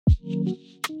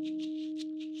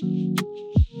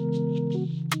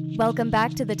Welcome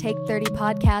back to the Take 30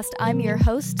 podcast. I'm your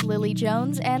host, Lily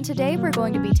Jones, and today we're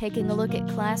going to be taking a look at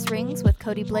class rings with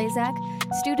Cody Blazak,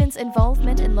 students'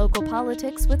 involvement in local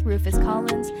politics with Rufus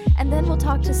Collins, and then we'll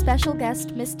talk to special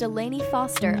guest Miss Delaney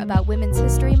Foster about Women's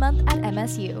History Month at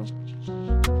MSU.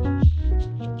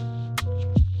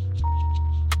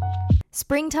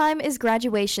 Springtime is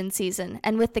graduation season,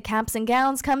 and with the caps and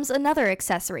gowns comes another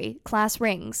accessory, class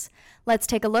rings. Let's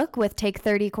take a look with Take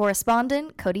 30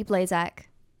 correspondent Cody Blazak.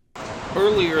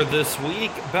 Earlier this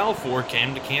week, Balfour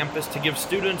came to campus to give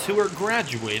students who are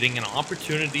graduating an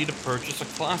opportunity to purchase a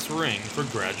class ring for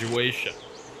graduation.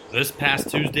 This past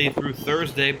Tuesday through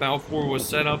Thursday, Balfour was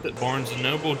set up at Barnes &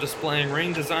 Noble displaying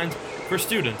ring designs for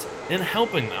students and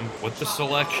helping them with the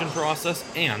selection process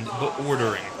and the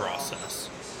ordering process.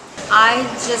 I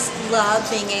just love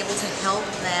being able to help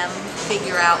them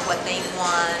figure out what they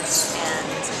want,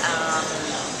 and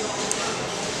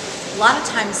a lot of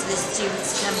times the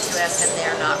students come to us and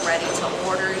they're not ready to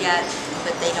order yet,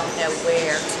 but they don't know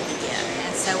where to begin.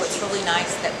 And so it's really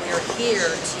nice that we're here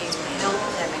to help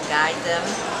them and guide them.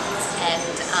 And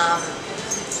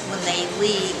when they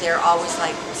leave, they're always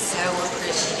like so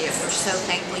appreciative. We're so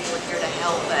thankful you were here to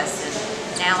help us, and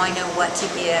now I know what to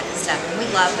get and stuff. And we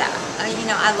love that.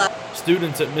 I love.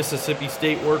 Students at Mississippi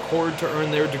State work hard to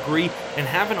earn their degree and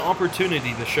have an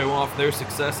opportunity to show off their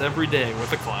success every day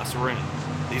with a class ring.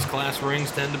 These class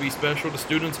rings tend to be special to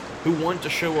students who want to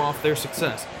show off their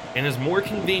success and is more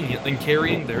convenient than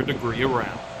carrying their degree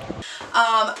around.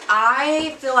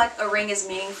 I feel like a ring is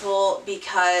meaningful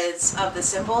because of the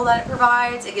symbol that it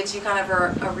provides. It gives you kind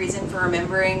of a reason for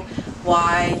remembering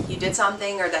why you did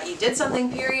something or that you did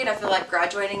something, period. I feel like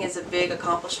graduating is a big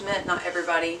accomplishment. Not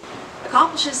everybody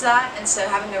accomplishes that, and so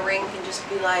having a ring can just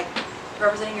be like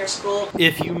representing your school.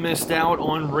 If you missed out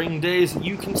on ring days,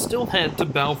 you can still head to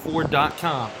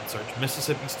Balfour.com and search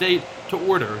Mississippi State to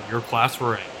order your class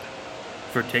ring.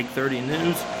 For Take 30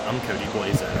 News, I'm Cody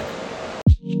Blazak.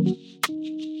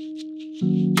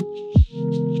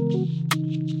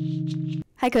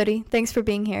 Hi Cody, thanks for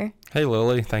being here. Hey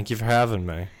Lily, thank you for having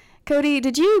me. Cody,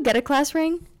 did you get a class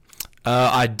ring?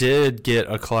 I did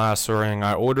get a class ring.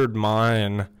 I ordered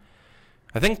mine,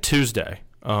 I think Tuesday,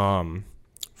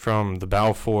 from the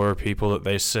Balfour people that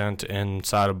they sent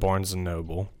inside of Barnes &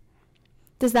 Noble.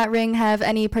 Does that ring have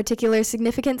any particular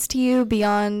significance to you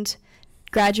beyond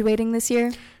graduating this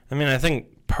year? I mean, I think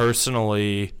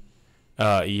personally,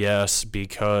 yes,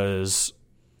 because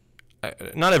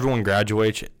not everyone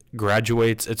graduates.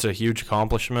 It's a huge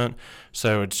accomplishment.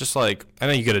 So it's just like, I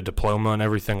know you get a diploma and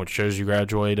everything, which shows you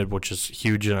graduated, which is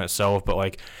huge in itself. But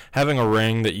like having a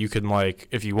ring that you could, like,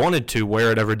 if you wanted to,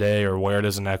 wear it every day or wear it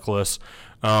as a necklace,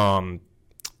 I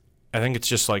think it's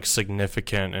just like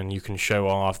significant, and you can show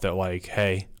off that, like,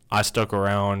 hey, I stuck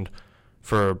around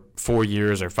for 4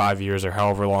 years or 5 years or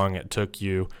however long it took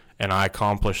you, and I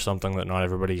accomplished something that not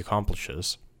everybody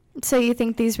accomplishes. So you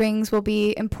think these rings will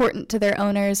be important to their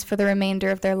owners for the remainder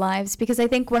of their lives? Because I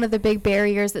think one of the big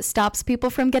barriers that stops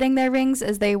people from getting their rings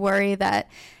is they worry that,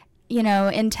 you know,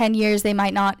 in 10 years they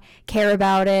might not care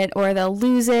about it or they'll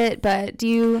lose it. But do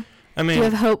you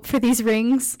have hope for these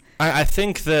rings? I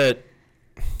think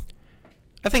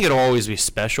it'll always be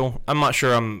special. I'm not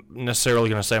sure I'm necessarily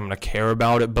going to say I'm going to care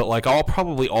about it, but like I'll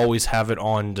probably always have it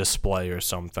on display or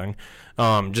something,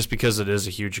 just because it is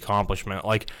a huge accomplishment.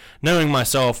 Like, knowing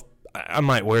myself, I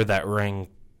might wear that ring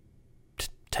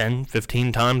 10,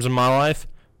 15 times in my life,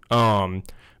 but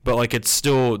like it's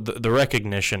still, the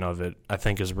recognition of it, I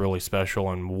think, is really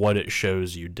special, and what it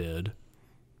shows you did.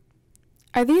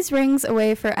 Are these rings a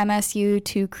way for MSU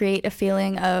to create a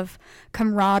feeling of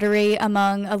camaraderie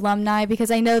among alumni?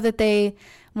 Because I know that they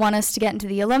want us to get into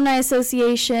the Alumni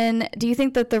Association. Do you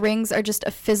think that the rings are just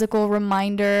a physical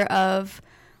reminder of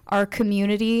our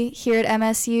community here at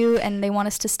MSU, and they want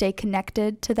us to stay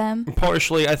connected to them?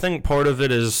 Partially. I think part of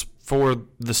it is for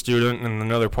the student, and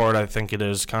another part I think it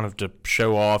is kind of to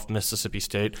show off Mississippi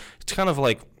State. It's kind of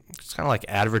like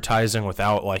advertising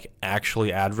without like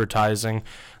actually advertising.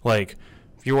 Like,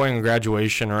 if you're wearing a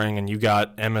graduation ring and you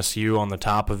got MSU on the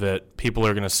top of it, people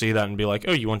are going to see that and be like,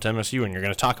 oh, you went to MSU, and you're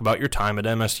going to talk about your time at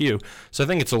MSU. So I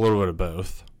think it's a little bit of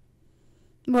both.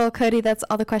 Well, Cody, that's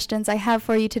all the questions I have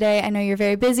for you today. I know you're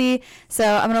very busy, so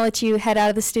I'm going to let you head out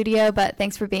of the studio, but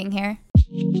thanks for being here.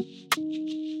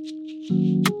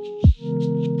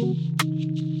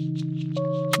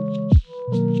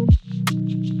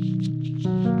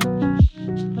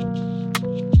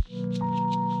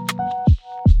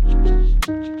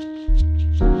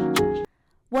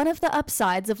 One of the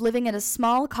upsides of living in a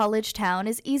small college town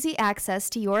is easy access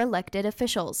to your elected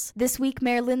officials. This week,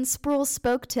 Mayor Lynn Spruill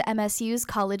spoke to MSU's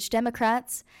College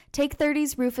Democrats. Take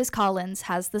 30's Rufus Collins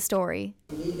has the story.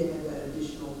 You need to have that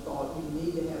additional thought. You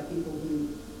need to have people who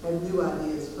have new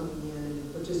ideas coming in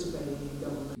and participating in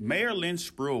government. Mayor Lynn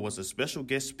Spruill was a special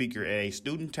guest speaker at a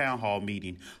student town hall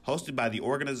meeting hosted by the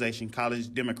organization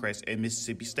College Democrats at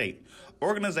Mississippi State.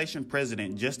 Organization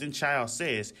President Justin Childs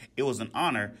says it was an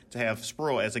honor to have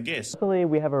Spruill as a guest. Luckily,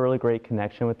 we have a really great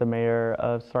connection with the mayor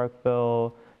of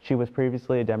Starkville. She was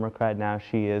previously a Democrat. Now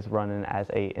she is running as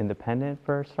an independent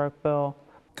for Starkville.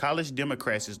 College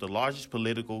Democrats is the largest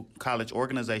political college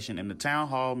organization, and the town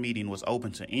hall meeting was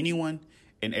open to anyone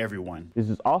and everyone. This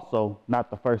is also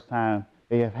not the first time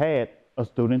they have had a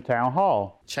student town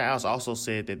hall. Childs also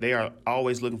said that they are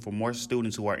always looking for more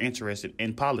students who are interested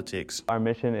in politics. Our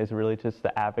mission is really just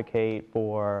to advocate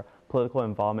for political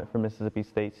involvement for Mississippi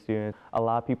State students. A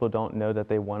lot of people don't know that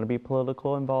they want to be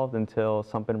political involved until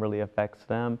something really affects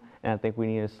them, and I think we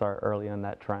need to start early on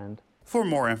that trend. For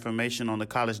more information on the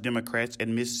College Democrats at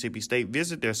Mississippi State,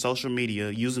 visit their social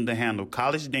media using the handle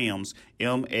College Dems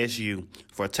MSU.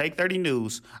 For Take 30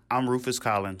 News, I'm Rufus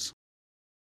Collins.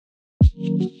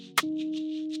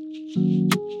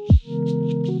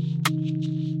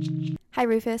 Hi,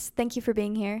 Rufus. Thank you for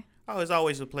being here. Oh, it's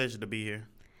always a pleasure to be here.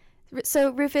 So,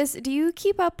 Rufus, do you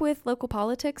keep up with local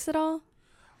politics at all?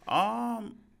 As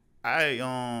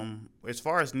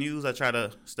far as news, I try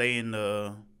to stay in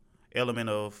the element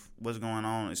of what's going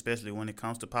on, especially when it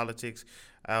comes to politics.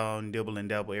 I'll dibble and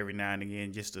dabble every now and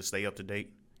again just to stay up to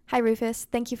date. Hi, Rufus.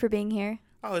 Thank you for being here.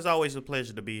 Oh, it's always a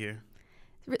pleasure to be here.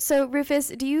 So, Rufus,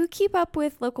 do you keep up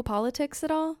with local politics at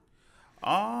all?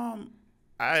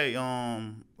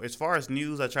 As far as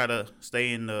news, I try to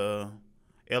stay in the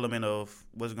element of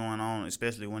what's going on,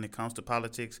 especially when it comes to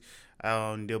politics.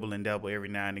 I'll dibble and dabble every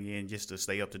now and again just to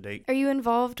stay up to date. Are you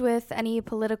involved with any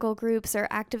political groups or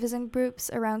activism groups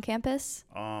around campus?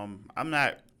 I'm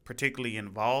not particularly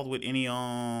involved with any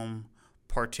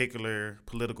particular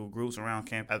political groups around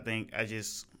campus. I think I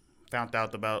just found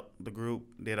out about the group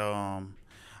that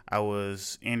I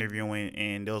was interviewing,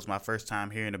 and that was my first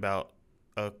time hearing about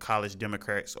a College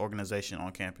Democrats organization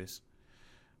on campus.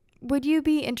 Would you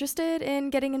be interested in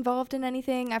getting involved in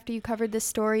anything after you covered this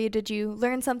story? Did you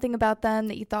learn something about them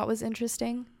that you thought was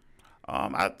interesting?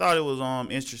 I thought it was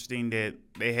interesting that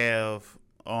they have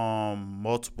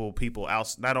multiple people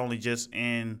out, not only just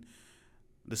in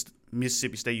the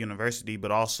Mississippi State University,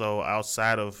 but also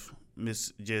outside of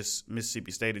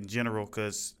Mississippi State in general,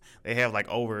 because they have like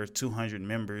over 200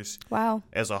 members. Wow.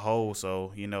 As a whole.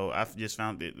 So, I've just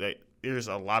found that there's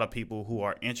a lot of people who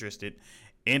are interested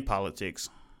in politics.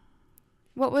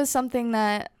 What was something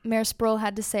that Mayor Spruill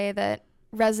had to say that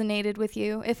resonated with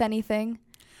you, if anything?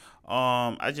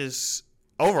 I just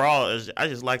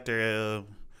like their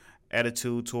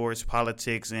attitude towards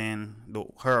politics and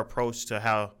her approach to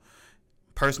how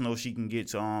personal she can get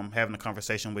to having a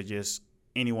conversation with just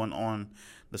anyone on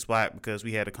the spot, because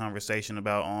we had a conversation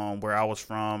about where I was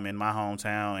from in my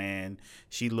hometown, and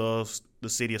she loves the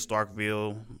city of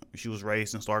Starkville. She was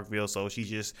raised in Starkville, so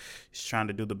she's trying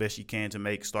to do the best she can to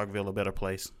make Starkville a better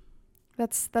place.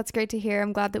 That's great to hear.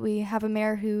 I'm glad that we have a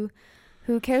mayor who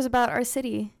cares about our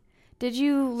city. Did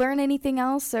you learn anything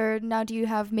else, or now do you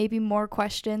have maybe more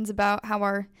questions about how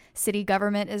our city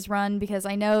government is run? Because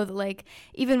I know that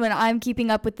even when I'm keeping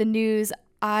up with the news,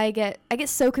 I get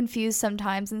so confused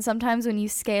sometimes, and sometimes when you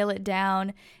scale it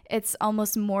down, it's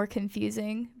almost more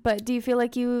confusing. But do you feel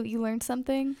like you learned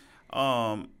something?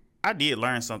 I did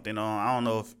learn something. I don't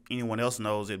know if anyone else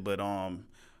knows it, but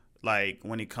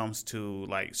when it comes to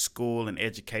school and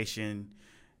education,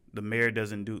 the mayor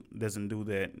doesn't do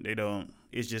that. They don't.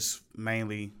 It's just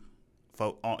mainly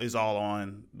it's all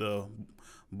on the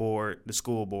board, the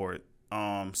school board.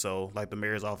 So the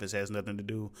mayor's office has nothing to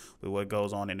do with what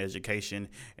goes on in education,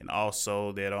 and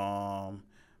also that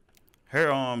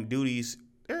her duties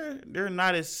they're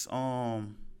not as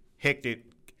hectic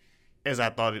as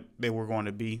I thought they were going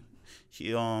to be.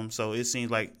 She so it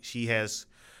seems like she has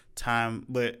time,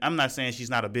 but I'm not saying she's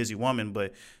not a busy woman,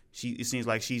 but it seems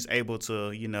like she's able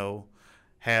to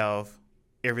have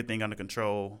everything under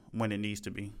control when it needs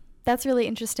to be. That's really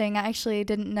interesting. I actually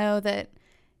didn't know that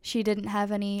she didn't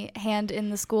have any hand in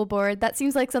the school board. That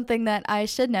seems like something that I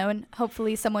should know, and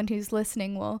hopefully someone who's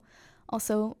listening will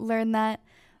also learn that.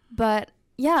 But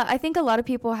yeah, I think a lot of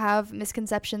people have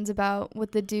misconceptions about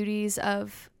what the duties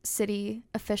of city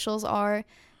officials are.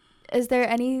 Is there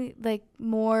any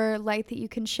more light that you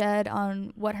can shed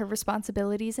on what her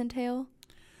responsibilities entail?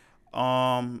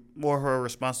 More of her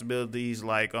responsibilities,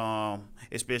 like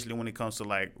especially when it comes to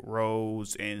like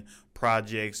roads and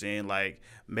projects and like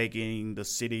making the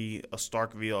city of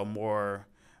Starkville a more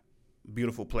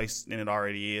beautiful place than it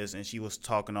already is. And she was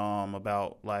talking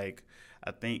about, like,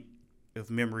 I think, if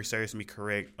memory serves me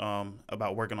correct,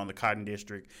 about working on the Cotton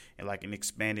District and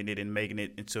expanding it and making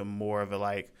it into more of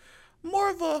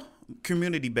a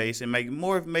community base and make it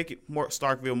more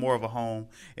Starkville more of a home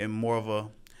and more of a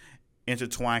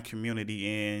intertwined community.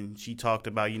 And she talked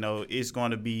about, it's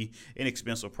going to be an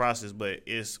expensive process, but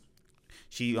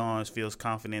she feels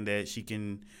confident that she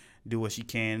can do what she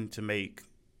can to make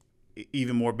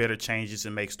even more better changes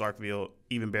and make Starkville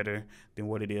even better than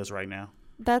what it is right now.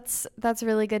 That's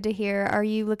really good to hear. Are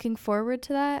you looking forward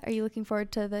to that? Are you looking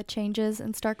forward to the changes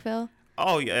in Starkville?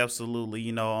 Oh, yeah,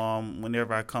 absolutely.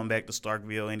 Whenever I come back to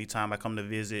Starkville, anytime I come to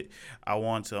visit, I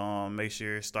want to make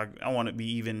sure I want to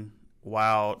be even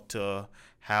wild to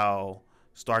how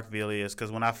Starkville is.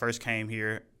 Because when I first came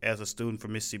here as a student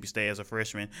from Mississippi State as a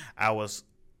freshman, I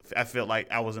felt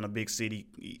like I was in a big city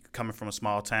coming from a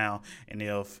small town. And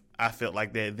if I felt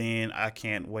like that then, I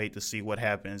can't wait to see what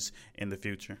happens in the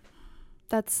future.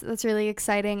 That's really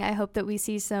exciting. I hope that we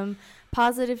see some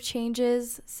positive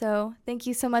changes. So thank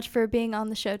you so much for being on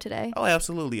the show today. Oh,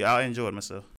 absolutely. I enjoyed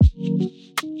myself.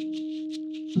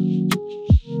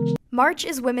 March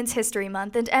is Women's History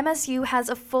Month, and MSU has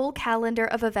a full calendar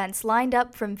of events lined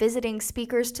up, from visiting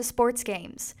speakers to sports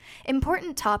games.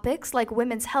 Important topics like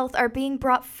women's health are being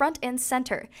brought front and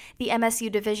center. The MSU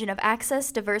Division of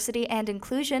Access, Diversity, and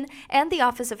Inclusion and the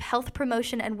Office of Health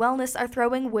Promotion and Wellness are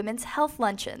throwing women's health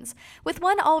luncheons. With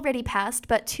one already passed,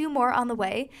 but 2 more on the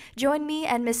way, join me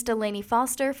and Miss Delaney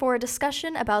Foster for a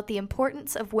discussion about the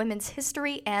importance of women's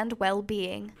history and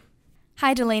well-being.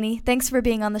 Hi, Delaney. Thanks for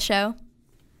being on the show.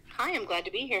 Hi, I'm glad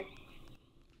to be here.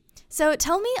 So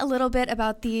tell me a little bit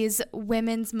about these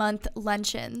Women's Month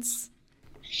luncheons.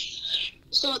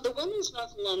 So the Women's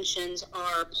Month luncheons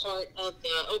are part of the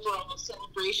overall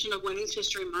celebration of Women's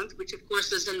History Month, which of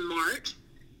course is in March.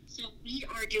 So we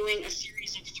are doing a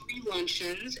series of 3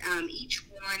 luncheons. Each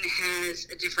one has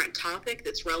a different topic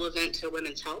that's relevant to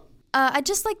women's health. I'd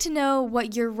just like to know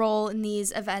what your role in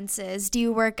these events is. Do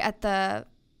you work at the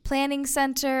Planning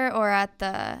Center or at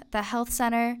the Health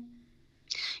Center?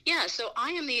 Yeah, so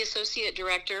I am the Associate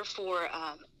Director for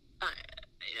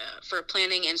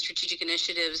Planning and Strategic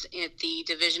Initiatives at the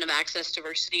Division of Access,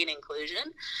 Diversity, and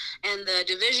Inclusion. And the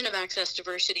Division of Access,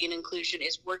 Diversity, and Inclusion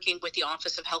is working with the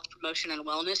Office of Health Promotion and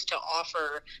Wellness to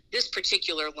offer this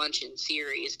particular luncheon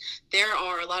series. There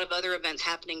are a lot of other events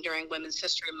happening during Women's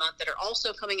History Month that are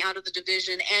also coming out of the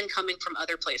division and coming from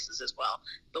other places as well.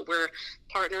 But we're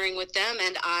partnering with them,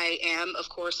 and I am, of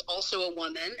course, also a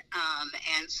woman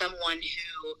and someone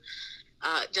who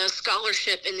does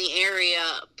scholarship in the area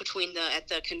at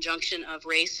the conjunction of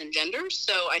race and gender.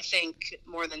 So I think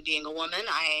more than being a woman,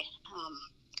 I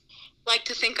like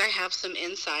to think I have some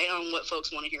insight on what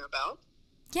folks want to hear about.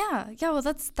 Yeah. Well,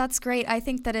 that's great. I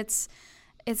think that it's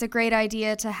a great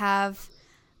idea to have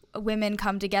women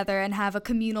come together and have a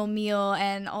communal meal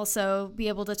and also be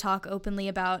able to talk openly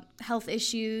about health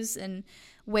issues and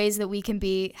ways that we can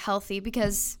be healthy,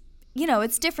 because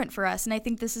it's different for us, and I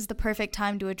think this is the perfect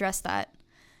time to address that.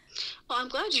 Well, I'm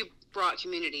glad you brought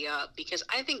community up, because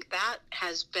I think that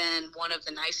has been one of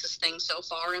the nicest things so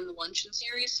far in the luncheon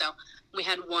series. So we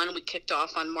had one, we kicked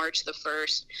off on March the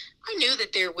 1st. I knew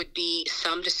that there would be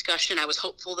some discussion. I was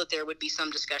hopeful that there would be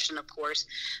some discussion, of course,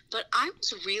 but I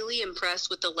was really impressed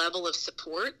with the level of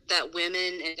support that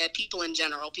women and people in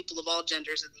general, people of all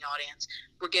genders in the audience,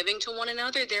 were giving to one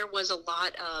another. There was a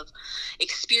lot of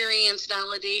experience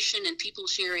validation and people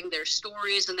sharing their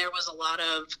stories, and there was a lot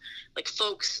of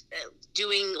folks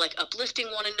doing uplifting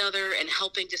one another and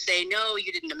helping to say, no,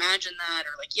 you didn't imagine that,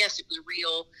 or yes, it was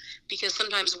real. Because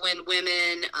sometimes when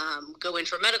women go in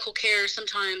for medical care,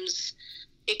 sometimes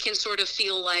it can sort of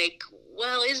feel like,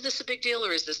 well, is this a big deal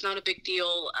or is this not a big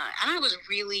deal? And I was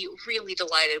really, really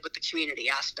delighted with the community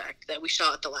aspect that we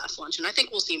saw at the last lunch, and I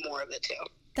think we'll see more of it too.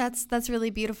 That's really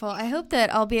beautiful. I hope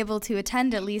that I'll be able to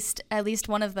attend at least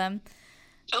one of them.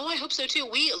 Oh, I hope so too.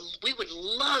 We would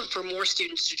love for more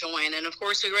students to join, and of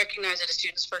course we recognize that a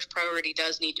student's first priority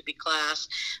does need to be class,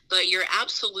 but you're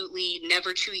absolutely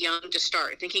never too young to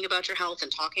start thinking about your health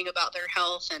and talking about their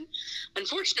health. And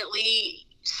unfortunately,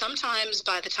 sometimes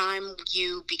by the time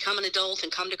you become an adult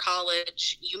and come to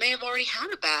college, you may have already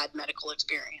had a bad medical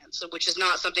experience, which is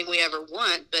not something we ever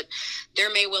want, but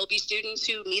there may well be students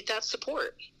who need that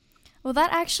support. Well,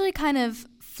 that actually kind of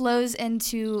flows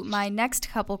into my next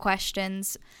couple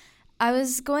questions. I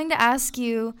was going to ask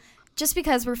you, just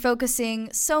because we're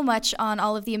focusing so much on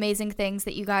all of the amazing things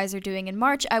that you guys are doing in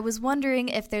March, I was wondering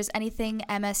if there's anything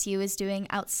MSU is doing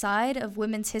outside of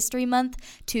Women's History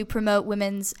Month to promote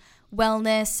women's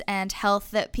wellness and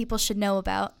health that people should know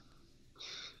about.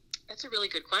 That's a really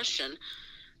good question.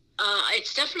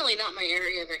 It's definitely not my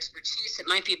area of expertise. It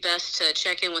might be best to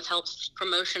check in with health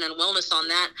promotion and wellness on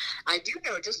that. I do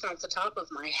know just off the top of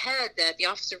my head that the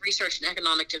Office of Research and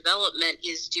Economic Development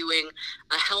is doing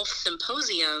a health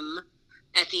symposium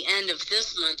at the end of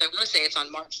this month. I want to say it's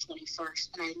on March 21st.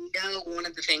 And I know one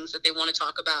of the things that they want to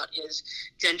talk about is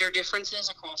gender differences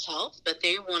across health, but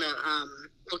they want to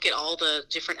look at all the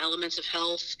different elements of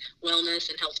health,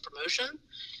 wellness, and health promotion.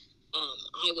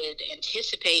 I would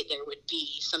anticipate there would be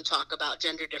some talk about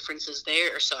gender differences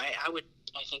there, so I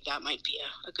think that might be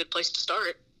a good place to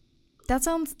start. That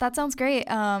sounds great.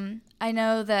 I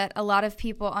know that a lot of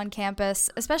people on campus,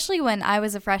 especially when I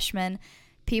was a freshman,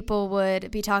 people would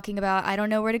be talking about, I don't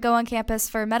know where to go on campus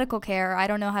for medical care, or I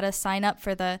don't know how to sign up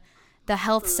for the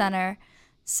health center.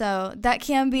 So that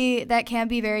can be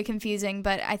very confusing,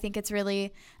 but I think it's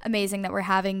really amazing that we're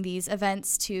having these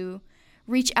events to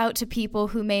reach out to people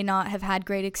who may not have had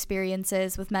great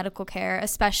experiences with medical care,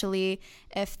 especially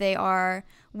if they are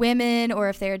women or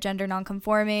if they are gender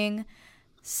nonconforming.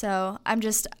 So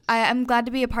I'm glad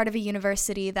to be a part of a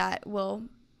university that will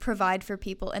provide for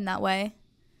people in that way.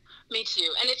 Me too.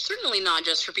 And it's certainly not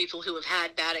just for people who have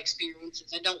had bad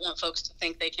experiences. I don't want folks to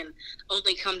think they can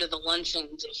only come to the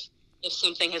luncheons if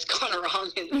something has gone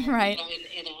wrong right.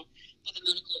 in a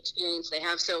medical experience they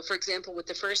have. So, for example, with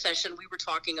the first session, we were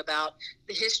talking about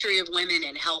the history of women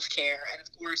in healthcare. And,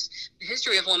 of course, the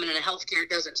history of women in healthcare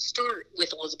doesn't start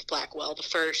with Elizabeth Blackwell, the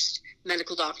first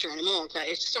medical doctor in America.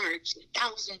 It starts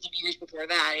thousands of years before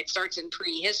that. It starts in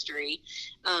prehistory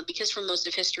because for most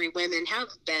of history, women have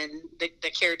been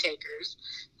the caretakers.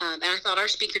 And I thought our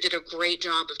speaker did a great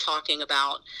job of talking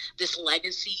about this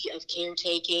legacy of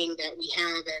caretaking that we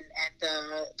have and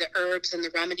the herbs and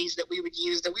the remedies that we would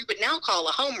use that we would now call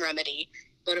a home remedy.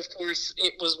 But, of course,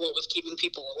 it was what was keeping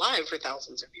people alive for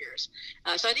thousands of years.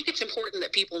 So I think it's important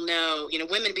that people know,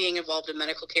 women being involved in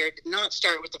medical care did not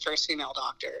start with the first female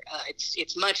doctor.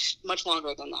 It's much, much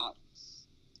longer than that.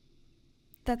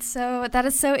 That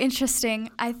is so interesting.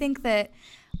 I think that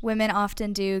women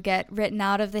often do get written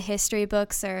out of the history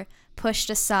books or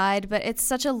pushed aside, but it's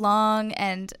such a long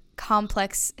and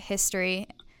complex history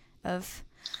of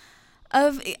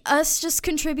us just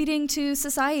contributing to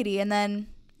society and then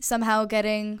somehow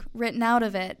getting written out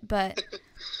of it. But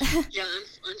yeah,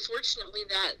 unfortunately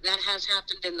that has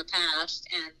happened in the past,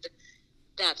 and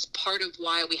that's part of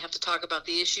why we have to talk about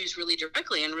the issues really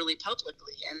directly and really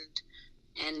publicly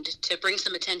and to bring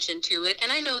some attention to it.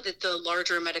 And I know that the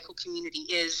larger medical community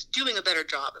is doing a better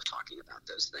job of talking about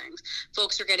those things.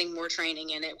 Folks are getting more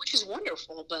training in it, which is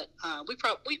wonderful, but we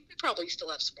probably still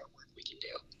have some more work we can do.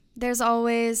 There's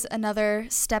always another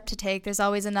step to take. There's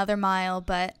always another mile,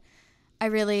 but I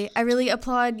really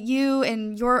applaud you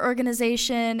and your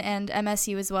organization and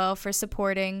MSU as well for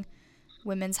supporting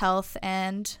women's health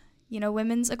and,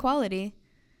 women's equality.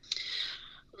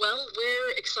 Well,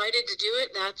 we're excited to do it.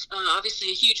 That's obviously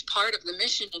a huge part of the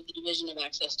mission of the Division of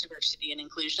Access, Diversity, and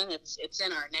Inclusion. It's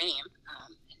in our name.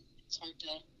 It's hard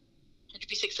to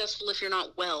be successful if you're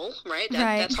not well, right?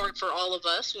 That's hard for all of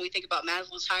us. When we think about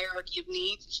Maslow's hierarchy of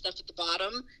needs, the stuff at the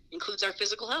bottom includes our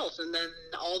physical health, and then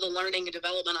all the learning and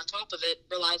development on top of it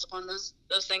relies upon those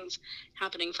things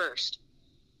happening first.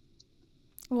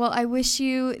 Well, I wish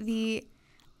you the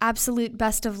absolute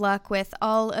best of luck with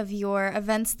all of your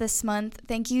events this month.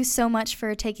 Thank you so much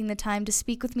for taking the time to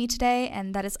speak with me today,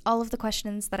 and that is all of the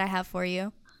questions that I have for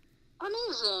you.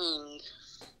 Amazing.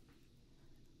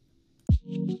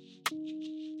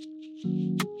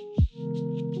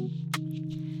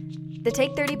 The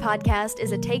Take 30 podcast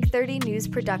is a Take 30 news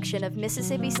production of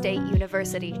Mississippi State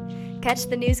University. Catch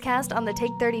the newscast on the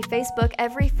Take 30 Facebook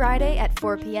every Friday at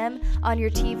 4 p.m. on your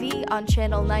TV on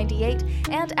Channel 98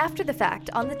 and after the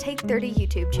fact on the Take 30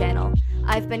 YouTube channel.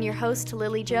 I've been your host,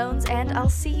 Lily Jones, and I'll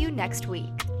see you next week.